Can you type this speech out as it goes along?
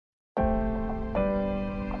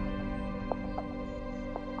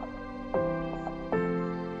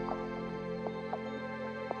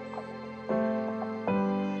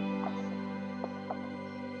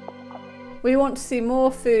We want to see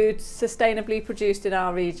more food sustainably produced in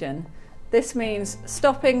our region. This means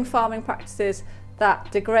stopping farming practices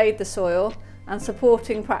that degrade the soil and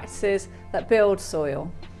supporting practices that build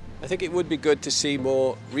soil. I think it would be good to see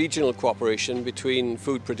more regional cooperation between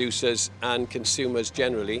food producers and consumers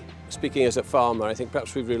generally. Speaking as a farmer, I think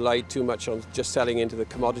perhaps we've relied too much on just selling into the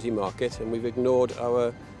commodity market and we've ignored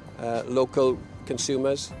our local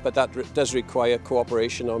consumers, but that does require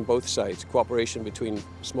cooperation on both sides, cooperation between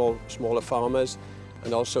smaller farmers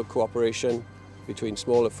and also cooperation between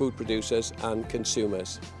smaller food producers and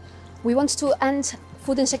consumers. We want to end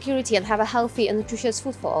food insecurity and have a healthy and nutritious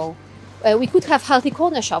food for all. We could have healthy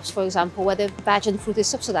corner shops, for example, where the veg and fruit is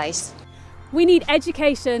subsidised. We need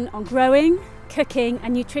education on growing, cooking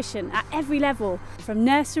and nutrition at every level, from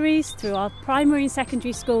nurseries through our primary and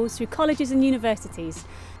secondary schools, through colleges and universities,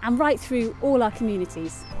 and right through all our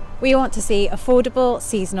communities. We want to see affordable,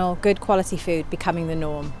 seasonal, good quality food becoming the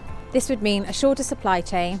norm. This would mean a shorter supply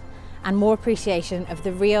chain and more appreciation of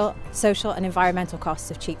the real social and environmental costs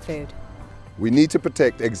of cheap food. We need to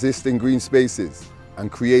protect existing green spaces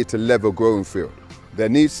and create a level growing field. There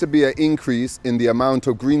needs to be an increase in the amount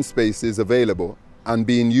of green spaces available and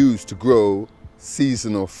being used to grow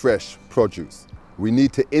seasonal fresh produce. We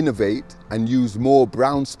need to innovate and use more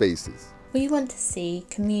brown spaces. We want to see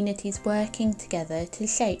communities working together to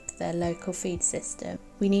shape their local food system.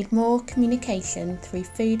 We need more communication through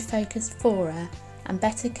food-focused fora and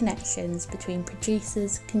better connections between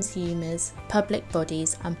producers, consumers, public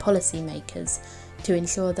bodies and policymakers to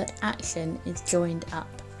ensure that action is joined up.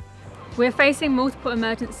 We're facing multiple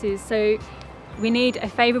emergencies, so we need a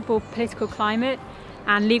favourable political climate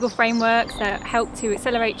and legal frameworks that help to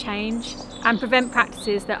accelerate change and prevent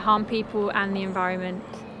practices that harm people and the environment.